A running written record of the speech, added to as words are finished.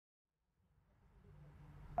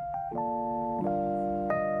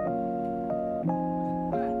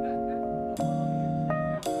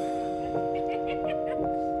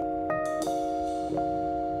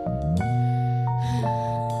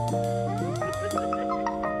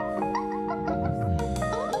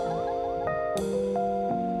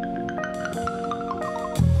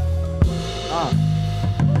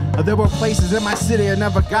There were places in my city I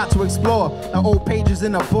never got to explore. The old pages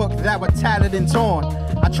in a book that were tattered and torn.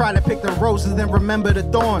 I try to pick the roses and remember the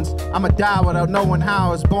thorns. I'ma die without knowing how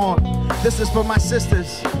I was born. This is for my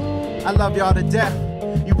sisters. I love y'all to death.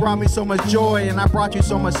 You brought me so much joy and I brought you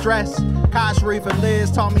so much stress. Kai, Sharif, and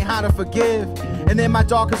Liz taught me how to forgive. And in my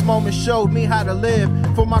darkest moments showed me how to live.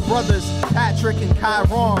 For my brothers, Patrick and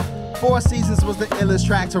Kyron, 4 Seasons was the illest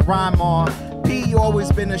track to rhyme on. P, you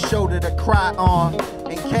always been a shoulder to cry on.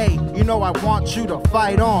 And K, you know I want you to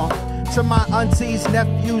fight on. To my aunties,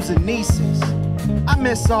 nephews, and nieces, I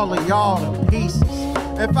miss all of y'all to pieces.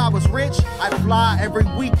 If I was rich, I'd fly every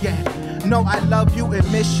weekend. No, I love you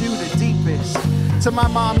and miss you the deepest. To my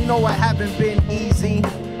mom, you know it haven't been easy,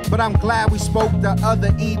 but I'm glad we spoke the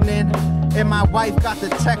other evening. And my wife got the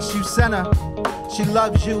text you sent her. She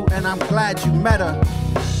loves you and I'm glad you met her.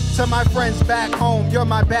 To my friends back home, you're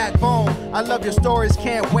my backbone. I love your stories,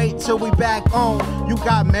 can't wait till we back home. You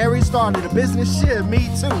got married, started a business, shit, me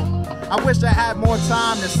too. I wish I had more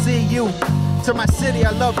time to see you. To my city,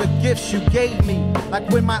 I love the gifts you gave me. Like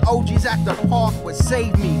when my OGs at the park would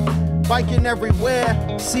save me. Biking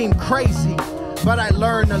everywhere seemed crazy, but I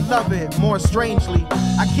learned to love it more strangely.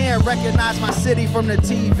 I can't recognize my city from the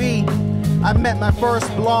TV. I met my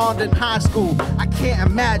first blonde in high school. I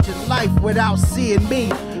can't imagine life without seeing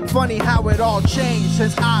me. Funny how it all changed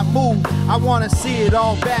since I moved. I wanna see it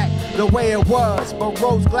all back the way it was, but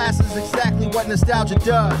rose glass is exactly what nostalgia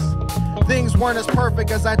does. Things weren't as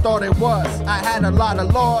perfect as I thought it was. I had a lot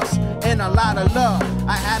of loss and a lot of love.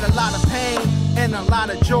 I had a lot of pain and a lot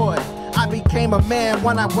of joy. I became a man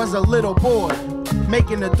when I was a little boy,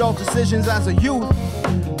 making adult decisions as a youth.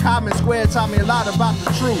 Common Square taught me a lot about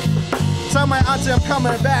the truth. Tell my auntie I'm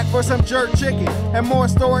coming back for some jerk chicken and more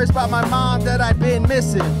stories about my mom that I've been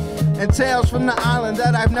missing, and tales from the island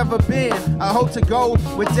that I've never been. I hope to go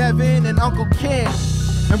with Devin and Uncle Ken,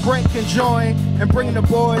 and Brent can join and bring the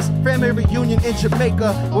boys. Family reunion in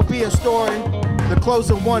Jamaica will be a story. The close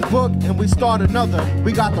of one book and we start another.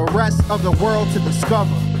 We got the rest of the world to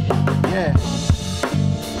discover. Yeah.